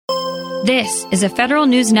This is a Federal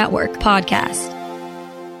News Network podcast.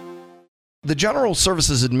 The General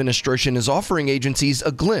Services Administration is offering agencies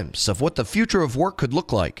a glimpse of what the future of work could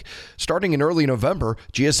look like. Starting in early November,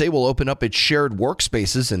 GSA will open up its shared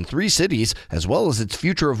workspaces in 3 cities, as well as its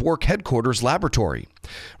Future of Work headquarters laboratory.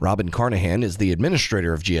 Robin Carnahan is the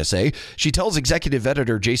administrator of GSA. She tells executive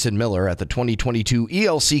editor Jason Miller at the 2022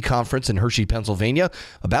 ELC conference in Hershey, Pennsylvania,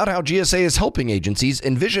 about how GSA is helping agencies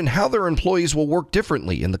envision how their employees will work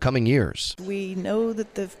differently in the coming years. We know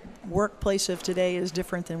that the workplace of today is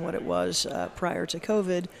different than what it was prior to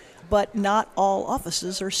COVID, but not all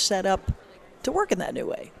offices are set up to work in that new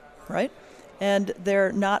way, right? And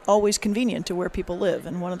they're not always convenient to where people live.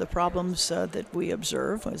 And one of the problems that we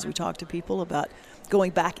observe as we talk to people about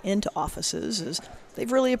going back into offices is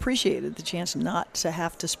they've really appreciated the chance not to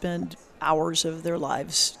have to spend hours of their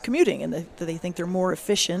lives commuting, and they think they're more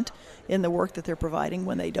efficient in the work that they're providing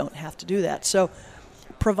when they don't have to do that. So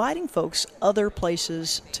providing folks other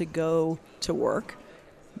places to go to work,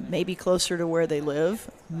 maybe closer to where they live,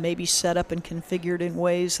 maybe set up and configured in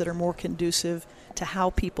ways that are more conducive to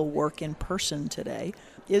how people work in person today,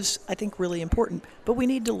 is, I think, really important. But we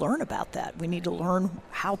need to learn about that. We need to learn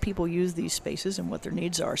how people use these spaces and what their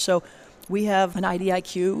needs are. So we have an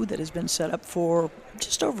IDIQ that has been set up for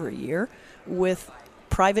just over a year with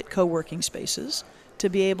private co-working spaces to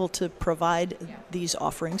be able to provide these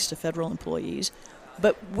offerings to federal employees.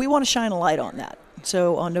 But we want to shine a light on that.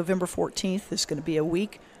 So on November 14th is going to be a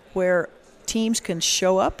week where teams can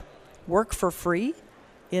show up, work for free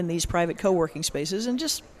in these private co-working spaces, and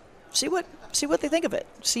just see what they think of it.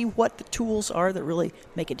 See what the tools are that really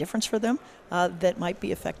make a difference for them that might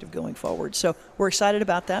be effective going forward. So we're excited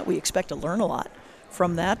about that. We expect to learn a lot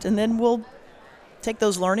from that, and then we'll take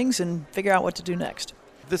those learnings and figure out what to do next.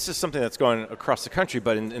 This is something that's going across the country,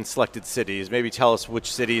 but in selected cities. Maybe tell us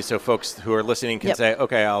which cities so folks who are listening can say,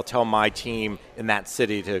 okay, I'll tell my team in that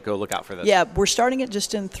city to go look out for this. Yeah, we're starting it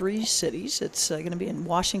just in 3 cities. It's going to be in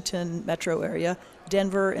Washington metro area,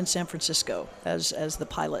 Denver, and San Francisco as the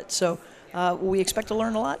pilot. So we expect to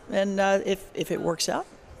learn a lot, and if it works out,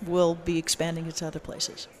 we'll be expanding it to other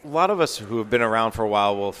places. A lot of us who have been around for a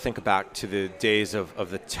while will think back to the days of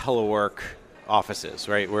the telework offices,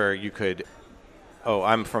 right, where you could,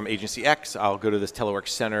 I'm from agency X, I'll go to this telework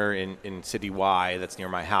center in city Y that's near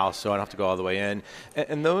my house, so I don't have to go all the way in.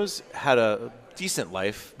 And those had a decent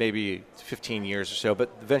life, maybe 15 years or so, but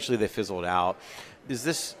eventually they fizzled out. Is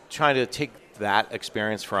this trying to take that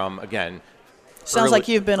experience from, again, sounds like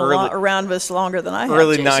you've been around this longer than I have,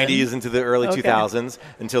 early Jason. 90s into the early 2000s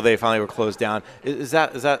until they finally were closed down. Is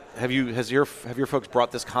that have your folks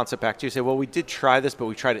brought this concept back to you? Say, well, we did try this, but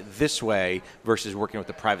we tried it this way versus working with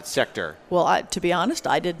the private sector. Well, to be honest,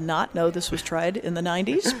 I did not know this was tried in the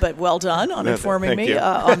 90s, but well done on informing me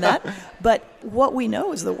on that. But what we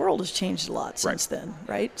know is the world has changed a lot since then,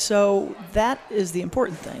 right? So that is the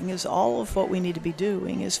important thing, is all of what we need to be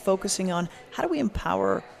doing is focusing on how do we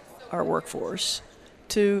empower our workforce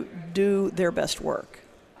to do their best work.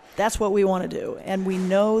 That's what we want to do. And we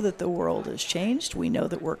know that the world has changed. We know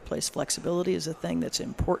that workplace flexibility is a thing that's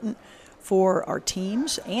important for our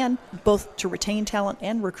teams, and both to retain talent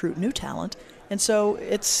and recruit new talent. And so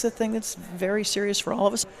it's a thing that's very serious for all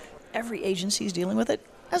of us. Every agency is dealing with it,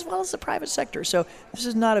 as well as the private sector. So this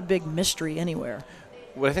is not a big mystery anywhere.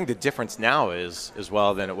 What I think the difference now is, as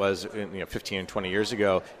well than it was 15 and 20 years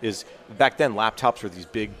ago, is back then laptops were these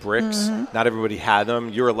big bricks. Mm-hmm. Not everybody had them.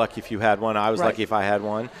 You were lucky if you had one. I was lucky if I had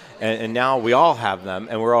one. And now we all have them,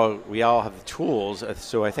 and we all have the tools.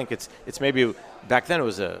 So I think it's maybe back then it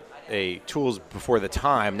was a tools before the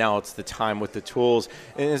time. Now it's the time with the tools.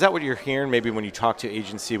 And is that what you're hearing maybe when you talk to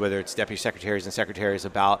agency, whether it's deputy secretaries and secretaries,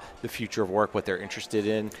 about the future of work, what they're interested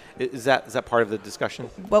in? Is that part of the discussion?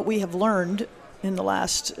 What we have learned in the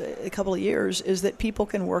last couple of years is that people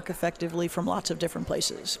can work effectively from lots of different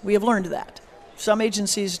places. We have learned that. Some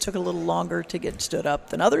agencies took a little longer to get stood up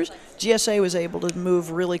than others. GSA was able to move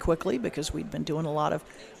really quickly because we'd been doing a lot of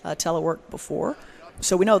telework before.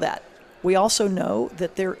 So we know that. We also know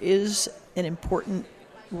that there is an important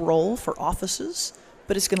role for offices,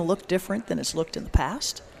 but it's going to look different than it's looked in the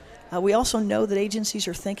past. We also know that agencies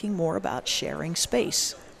are thinking more about sharing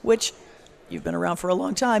space, which, you've been around for a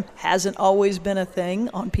long time, hasn't always been a thing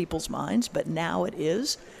on people's minds, but now it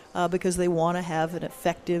is because they want to have an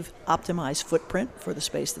effective, optimized footprint for the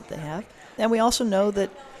space that they have. And we also know that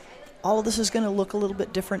all of this is going to look a little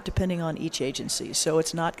bit different depending on each agency. So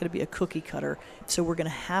it's not going to be a cookie cutter. So we're going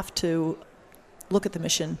to have to look at the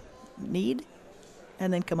mission need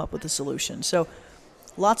and then come up with a solution. So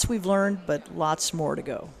lots we've learned, but lots more to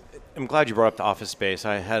go. I'm glad you brought up the office space.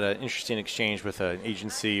 I had an interesting exchange with an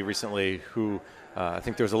agency recently who I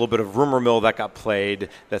think there was a little bit of rumor mill that got played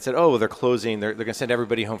that said, oh, they're closing, they're going to send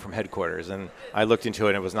everybody home from headquarters. And I looked into it,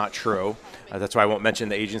 and it was not true. That's why I won't mention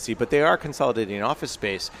the agency, but they are consolidating office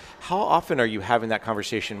space. How often are you having that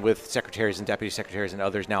conversation with secretaries and deputy secretaries and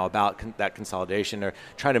others now about that consolidation, or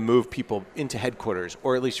trying to move people into headquarters,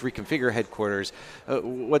 or at least reconfigure headquarters?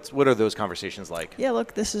 What are those conversations like? Yeah,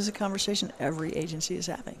 look, this is a conversation every agency is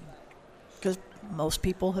having, because most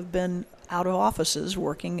people have been out of offices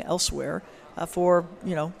working elsewhere for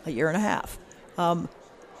a year and a half.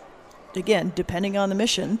 Again, depending on the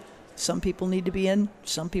mission, some people need to be in,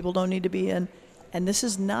 some people don't need to be in. And this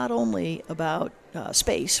is not only about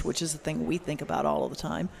space, which is the thing we think about all of the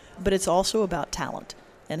time, but it's also about talent.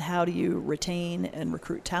 And how do you retain and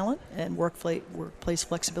recruit talent? And workplace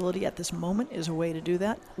flexibility at this moment is a way to do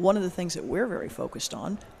that. One of the things that we're very focused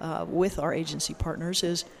on with our agency partners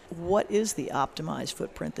is what is the optimized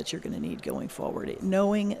footprint that you're going to need going forward,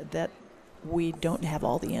 knowing that we don't have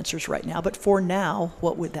all the answers right now, but for now,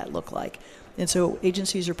 what would that look like? And so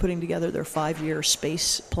agencies are putting together their 5-year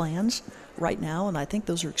space plans right now, and I think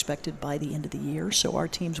those are expected by the end of the year. So our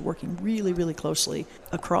team's working really, really closely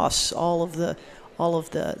across all of the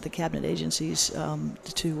cabinet agencies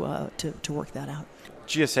to work that out.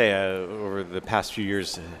 GSA over the past few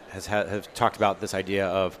years have talked about this idea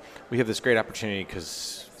of we have this great opportunity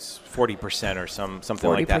because 40% or something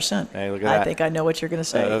 40%. Like that. 40%. Hey, look at that. I think I know what you're going to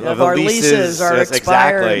say. Of our leases are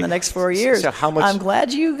expire in the next 4 years. So how much? I'm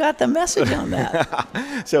glad you got the message on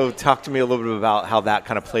that. So talk to me a little bit about how that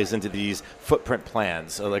kind of plays into these footprint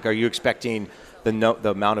plans. So are you expecting the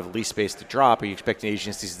amount of lease space to drop? Are you expecting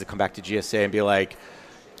agencies to come back to GSA and be like,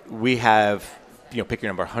 we have, pick your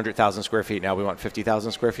number, 100,000 square feet. Now we want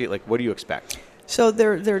 50,000 square feet. Like, what do you expect? So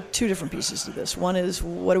there are two different pieces to this. One is,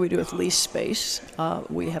 what do we do with lease space?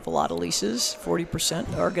 We have a lot of leases.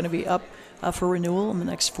 40% are going to be up for renewal in the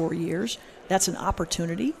next 4 years. That's an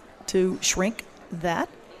opportunity to shrink that.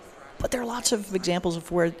 But there are lots of examples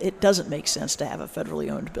of where it doesn't make sense to have a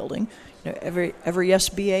federally owned building. Every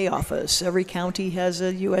SBA office, every county has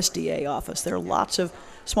a USDA office. There are lots of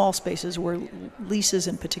small spaces where leases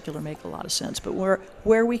in particular make a lot of sense. But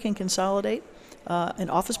where we can consolidate in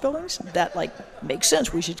office buildings, that makes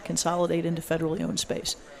sense. We should consolidate into federally owned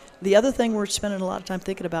space. The other thing we're spending a lot of time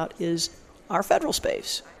thinking about is our federal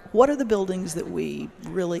space. What are the buildings that we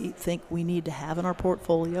really think we need to have in our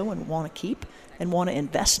portfolio and want to keep and want to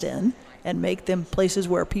invest in and make them places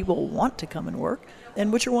where people want to come and work,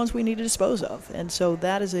 and which are ones we need to dispose of? And so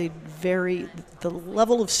that is the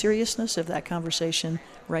level of seriousness of that conversation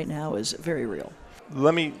right now is very real.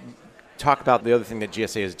 Let me talk about the other thing that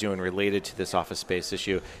GSA is doing related to this office space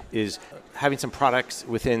issue is having some products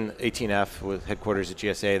within 18F with headquarters at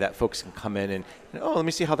GSA that folks can come in and let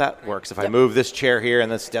me see how that works. If I move this chair here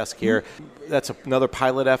and this desk here, that's another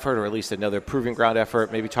pilot effort, or at least another proving ground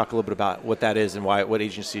effort. Maybe talk a little bit about what that is and what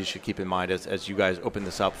agencies should keep in mind as you guys open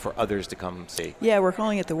this up for others to come see. Yeah, we're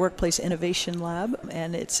calling it the Workplace Innovation Lab,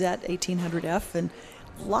 and it's at 1800F, and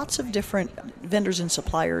lots of different vendors and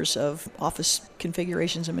suppliers of office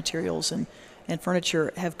configurations and materials and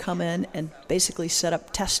furniture have come in and basically set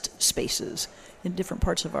up test spaces in different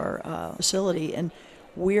parts of our facility. And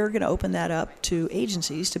we're going to open that up to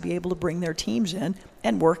agencies to be able to bring their teams in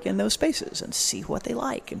and work in those spaces and see what they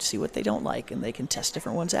like and see what they don't like, and they can test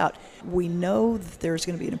different ones out. We know that there's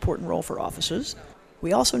going to be an important role for offices.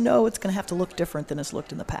 We also know it's going to have to look different than it's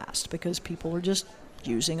looked in the past, because people are just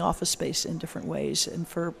using office space in different ways and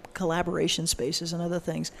for collaboration spaces and other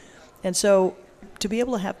things. And so to be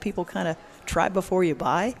able to have people kind of try before you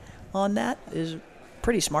buy on that is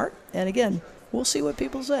pretty smart. And again, we'll see what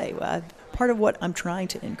people say. Part of what I'm trying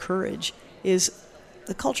to encourage is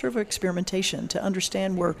the culture of experimentation, to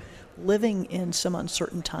understand we're living in some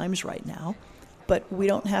uncertain times right now, but we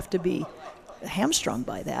don't have to be hamstrung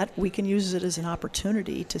by that. We can use it as an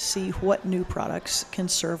opportunity to see what new products can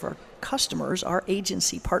serve our customers, our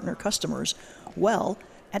agency partner customers, well,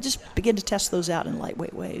 and just begin to test those out in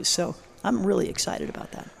lightweight ways. So I'm really excited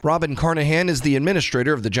about that. Robin Carnahan is the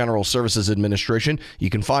administrator of the General Services Administration.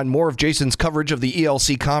 You can find more of Jason's coverage of the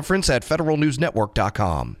ELC conference at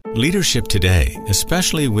federalnewsnetwork.com. Leadership today,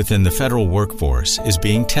 especially within the federal workforce, is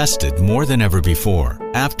being tested more than ever before.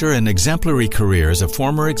 After an exemplary career as a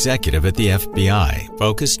former executive at the FBI,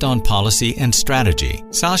 focused on policy and strategy,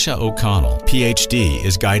 Sasha O'Connell, PhD,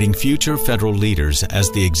 is guiding future federal leaders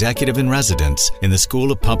as the executive in residence in the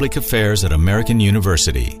School of Public Affairs at American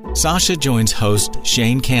University. Sasha joins host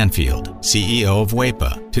Shane Canfield, CEO of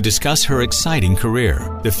WEPA, to discuss her exciting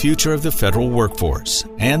career, the future of the federal workforce,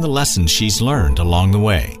 and the lessons she's learned along the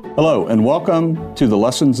way. Hello, and welcome to the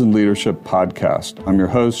Lessons in Leadership podcast. I'm your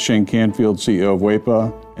host, Shane Canfield, CEO of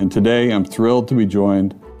WEPA, and today I'm thrilled to be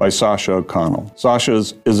joined by Sasha O'Connell. Sasha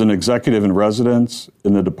is an executive in residence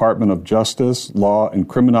in the Department of Justice, Law, and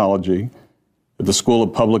Criminology at the School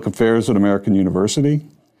of Public Affairs at American University,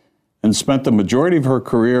 and spent the majority of her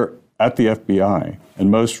career at the FBI, and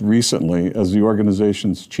most recently as the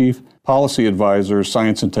organization's Chief Policy Advisor,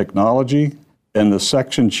 Science and Technology, and the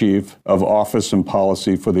Section Chief of Office and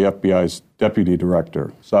Policy for the FBI's Deputy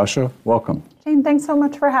Director. Sasha, welcome. Shane, thanks so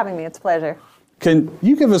much for having me. It's a pleasure. Can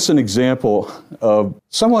you give us an example of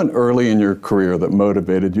someone early in your career that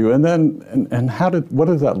motivated you, and then what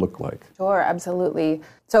did that look like? Sure, absolutely.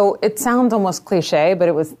 So it sounds almost cliche, but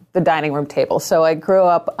it was the dining room table. So I grew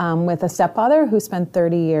up with a stepfather who spent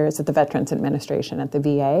 30 years at the Veterans Administration at the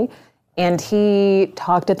VA, and he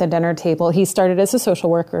talked at the dinner table. He started as a social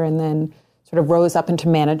worker and then sort of rose up into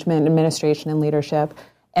management, administration, and leadership.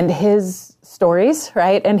 And his stories,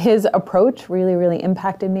 right, and his approach really, really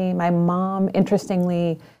impacted me. My mom,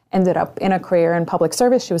 interestingly, ended up in a career in public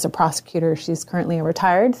service. She was a prosecutor. She's currently a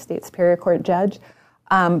retired state superior court judge.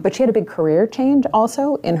 But she had a big career change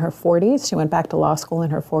also in her 40s. She went back to law school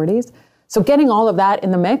in her 40s. So getting all of that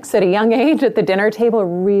in the mix at a young age at the dinner table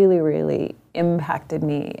really, really impacted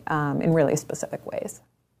me in really specific ways.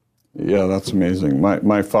 Yeah, that's amazing.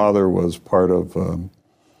 My father was part of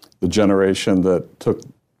the generation that took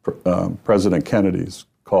President Kennedy's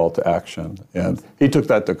call to action. And he took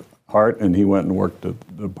that to heart, and he went and worked at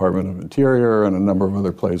the Department of Interior and a number of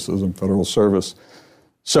other places in federal service.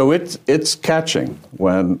 So it's catching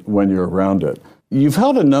when you're around it. You've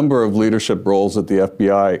held a number of leadership roles at the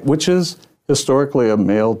FBI, which is historically a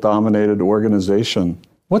male-dominated organization.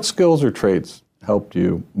 What skills or traits helped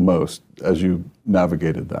you most as you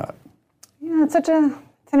navigated that? Yeah, it's an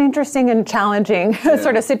interesting and challenging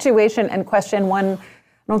sort of situation and question. One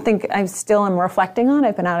I don't think I still am reflecting on.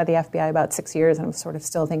 I've been out of the FBI about 6 years, and I'm sort of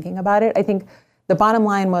still thinking about it. I think the bottom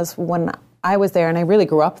line was when I was there, and I really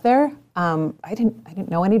grew up there, I didn't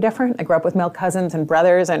know any different. I grew up with male cousins and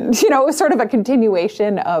brothers, and it was sort of a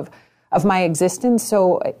continuation of my existence.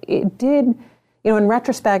 So it did, in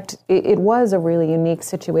retrospect, it was a really unique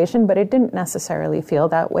situation, but it didn't necessarily feel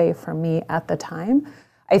that way for me at the time.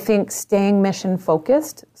 I think staying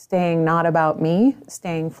mission-focused, staying not about me,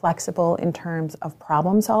 staying flexible in terms of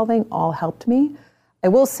problem solving all helped me. I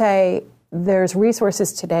will say there's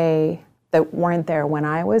resources today that weren't there when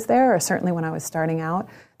I was there, or certainly when I was starting out.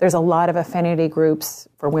 There's a lot of affinity groups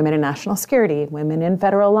for women in national security, women in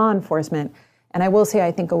federal law enforcement. And I will say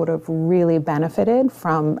I think I would have really benefited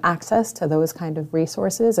from access to those kind of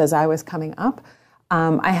resources as I was coming up.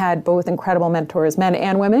 I had both incredible mentors, men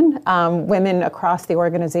and women, women across the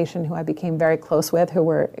organization who I became very close with, who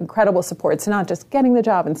were incredible supports, not just getting the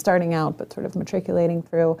job and starting out, but sort of matriculating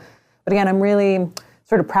through. But again, I'm really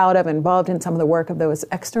sort of proud of, involved in some of the work of those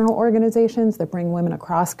external organizations that bring women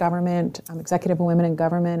across government, executive women in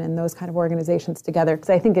government, and those kind of organizations together, because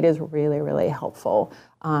I think it is really, really helpful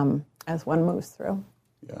as one moves through.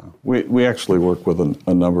 Yeah, we actually work with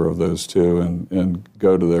a number of those too, and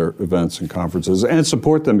go to their events and conferences and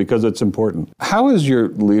support them because it's important. How has your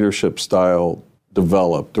leadership style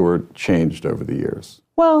developed or changed over the years?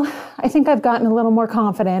 Well, I think I've gotten a little more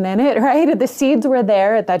confident in it, right? The seeds were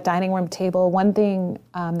there at that dining room table. One thing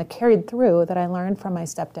that carried through that I learned from my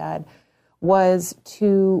stepdad was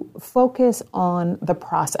to focus on the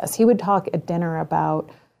process. He would talk at dinner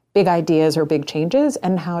about big ideas or big changes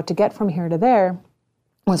and how to get from here to there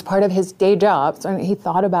was part of his day job. So he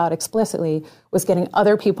thought about explicitly was getting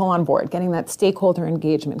other people on board, getting that stakeholder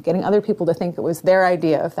engagement, getting other people to think it was their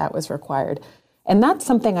idea if that was required. And that's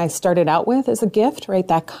something I started out with as a gift, right?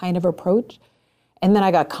 That kind of approach. And then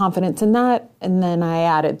I got confidence in that, and then I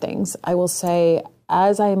added things. I will say,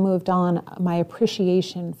 as I moved on, my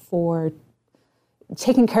appreciation for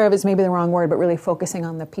taking care of is maybe the wrong word, but really focusing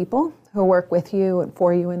on the people who work with you and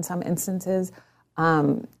for you in some instances,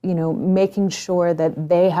 making sure that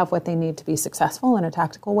they have what they need to be successful in a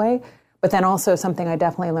tactical way. But then also something I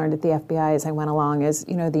definitely learned at the FBI as I went along is,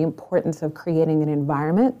 the importance of creating an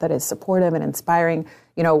environment that is supportive and inspiring.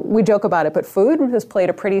 We joke about it, but food has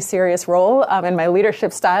played a pretty serious role in my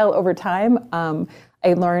leadership style over time.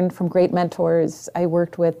 I learned from great mentors. I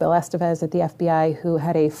worked with Bill Estevez at the FBI, who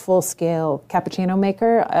had a full-scale cappuccino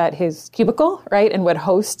maker at his cubicle, right, and would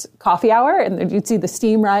host coffee hour, and you'd see the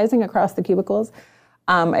steam rising across the cubicles.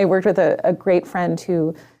 I worked with a great friend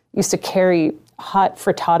who used to carry hot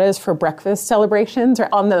frittatas for breakfast celebrations or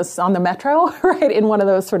on the metro, right, in one of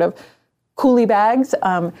those sort of coolie bags.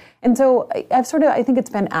 And so I think it's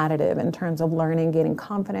been additive in terms of learning, gaining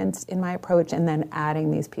confidence in my approach, and then adding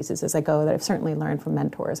these pieces as I go that I've certainly learned from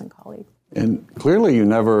mentors and colleagues. And clearly you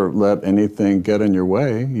never let anything get in your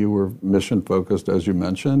way. You were mission focused, as you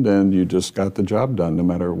mentioned, and you just got the job done no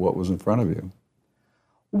matter what was in front of you.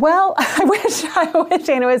 Well, I wish,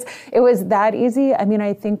 and it was that easy. I mean,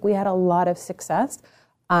 I think we had a lot of success.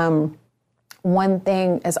 One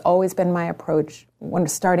thing has always been my approach when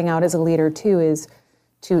starting out as a leader too is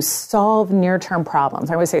to solve near-term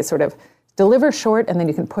problems. I always say sort of deliver short and then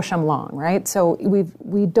you can push them long, right? So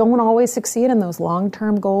we don't always succeed in those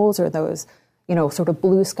long-term goals or those, sort of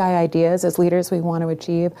blue sky ideas as leaders we want to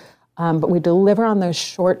achieve. But we deliver on those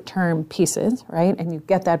short-term pieces, right? And you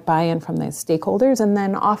get that buy-in from the stakeholders, and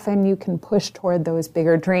then often you can push toward those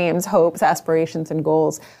bigger dreams, hopes, aspirations, and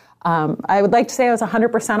goals. I would like to say I was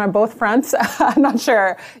 100% on both fronts. I'm not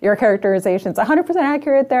sure your characterization's 100%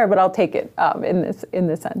 accurate there, but I'll take it in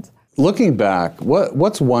this sense. Looking back,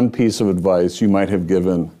 what's one piece of advice you might have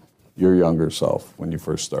given your younger self when you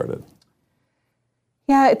first started?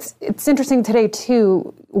 Yeah, it's interesting today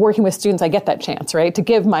too. Working with students, I get that chance, right, to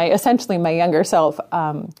give essentially my younger self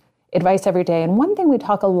advice every day. And one thing we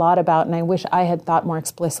talk a lot about, and I wish I had thought more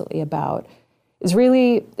explicitly about, is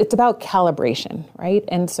really it's about calibration, right?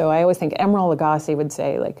 And so I always think Emeril Lagasse would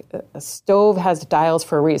say, like, a stove has dials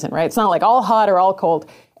for a reason, right? It's not like all hot or all cold.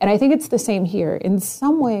 And I think it's the same here. In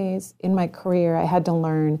some ways, in my career, I had to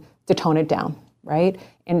learn to tone it down, right?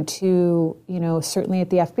 And to, certainly at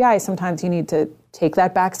the FBI, sometimes you need to take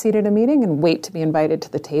that back seat at a meeting and wait to be invited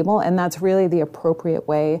to the table. And that's really the appropriate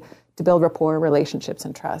way to build rapport, relationships,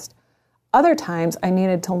 and trust. Other times, I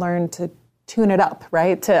needed to learn to tune it up,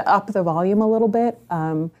 right? To up the volume a little bit.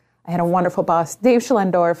 I had a wonderful boss, Dave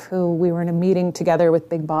Schlendorf, who we were in a meeting together with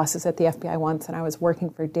big bosses at the FBI once, and I was working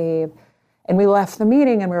for Dave. And we left the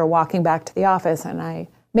meeting and we were walking back to the office, and I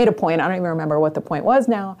made a point. I don't even remember what the point was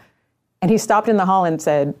now. And he stopped in the hall and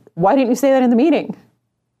said, "Why didn't you say that in the meeting?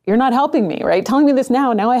 You're not helping me, right? Telling me this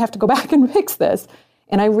now I have to go back and fix this."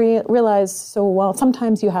 And I realized,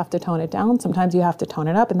 sometimes you have to tone it down, sometimes you have to tone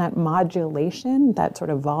it up, and that modulation, that sort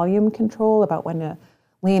of volume control about when to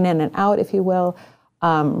lean in and out, if you will,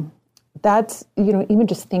 that's, even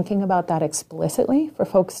just thinking about that explicitly for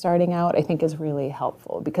folks starting out, I think is really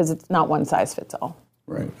helpful because it's not one size fits all.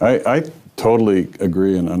 Right. I totally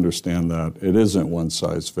agree and understand that. It isn't one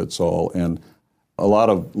size fits all. And a lot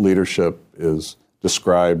of leadership is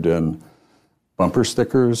described in bumper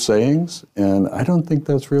stickers, sayings, and I don't think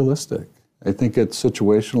that's realistic. I think it's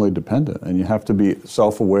situationally dependent, and you have to be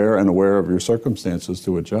self-aware and aware of your circumstances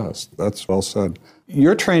to adjust. That's well said.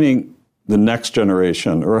 You're training the next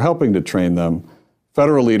generation, or helping to train them,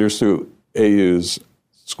 federal leaders through AU's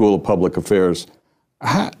School of Public Affairs.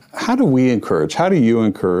 How do you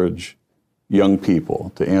encourage young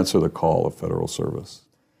people to answer the call of federal service?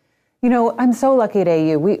 I'm so lucky at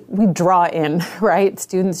AU. We draw in, right,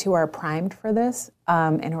 students who are primed for this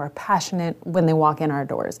and who are passionate when they walk in our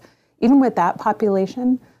doors. Even with that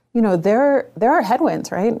population, there are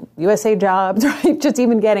headwinds, right? USA jobs, right? Just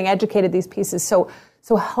even getting educated, these pieces. So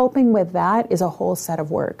helping with that is a whole set of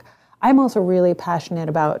work. I'm also really passionate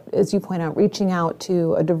about, as you point out, reaching out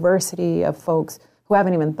to a diversity of folks who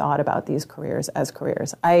haven't even thought about these careers as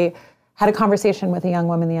careers. I had a conversation with a young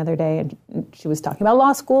woman the other day, and she was talking about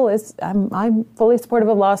law school. I'm fully supportive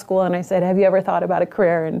of law school, and I said, "Have you ever thought about a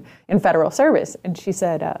career in federal service?" And she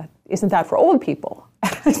said, "Isn't that for old people?"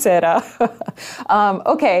 I said,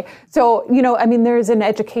 "Okay." So, there's an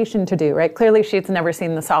education to do, right? Clearly, she's never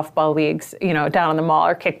seen the softball leagues, down on the mall,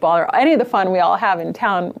 or kickball, or any of the fun we all have in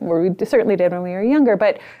town, where we certainly did when we were younger.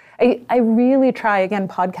 But I really try, again,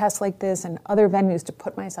 podcasts like this and other venues, to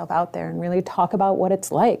put myself out there and really talk about what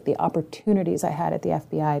it's like, the opportunities I had at the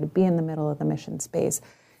FBI to be in the middle of the mission space,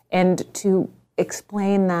 and to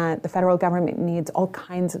explain that the federal government needs all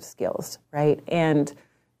kinds of skills, right? And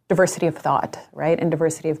diversity of thought, right? And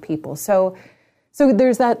diversity of people. So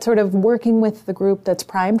there's that sort of working with the group that's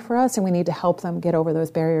primed for us, and we need to help them get over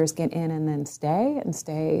those barriers, get in, and then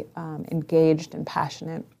stay engaged and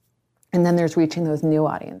passionate. And then there's reaching those new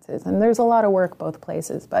audiences. And there's a lot of work both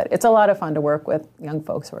places, but it's a lot of fun to work with young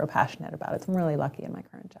folks who are passionate about it. So I'm really lucky in my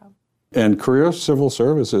current job. And career civil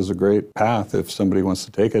service is a great path if somebody wants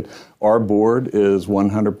to take it. Our board is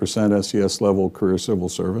 100% SES level career civil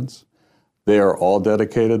servants. They are all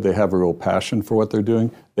dedicated. They have a real passion for what they're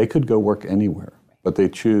doing. They could go work anywhere, but they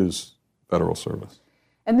choose federal service.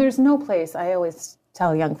 And there's no place, I always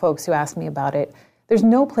tell young folks who ask me about it, there's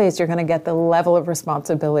no place you're going to get the level of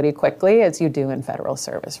responsibility quickly as you do in federal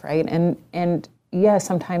service, right? And yes,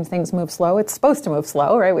 sometimes things move slow. It's supposed to move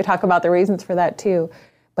slow, right? We talk about the reasons for that too.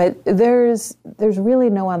 But there's really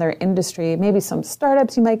no other industry, maybe some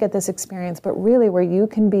startups you might get this experience, but really where you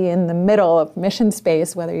can be in the middle of mission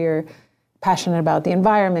space, whether you're passionate about the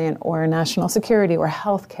environment or national security or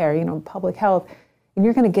healthcare, public health, and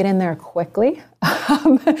you're going to get in there quickly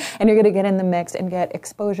and you're going to get in the mix and get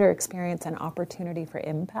exposure, experience, and opportunity for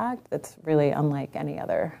impact that's really unlike any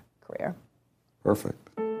other career. Perfect.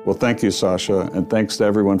 Well, thank you, Sasha, and thanks to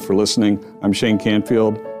everyone for listening. I'm Shane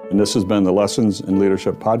Canfield, and this has been the Lessons in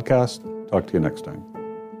Leadership podcast. Talk to you next time.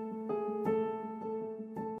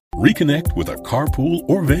 Reconnect with a carpool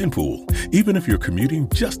or vanpool. Even if you're commuting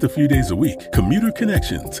just a few days a week, Commuter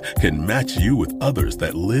Connections can match you with others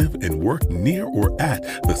that live and work near or at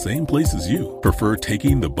the same place as you. Prefer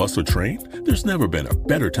taking the bus or train? There's never been a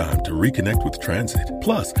better time to reconnect with transit.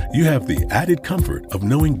 Plus, you have the added comfort of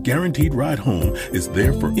knowing Guaranteed Ride Home is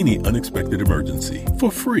there for any unexpected emergency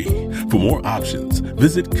for free. For more options,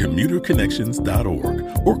 visit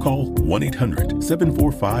commuterconnections.org or call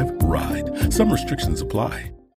 1-800-745-RIDE. Some restrictions apply.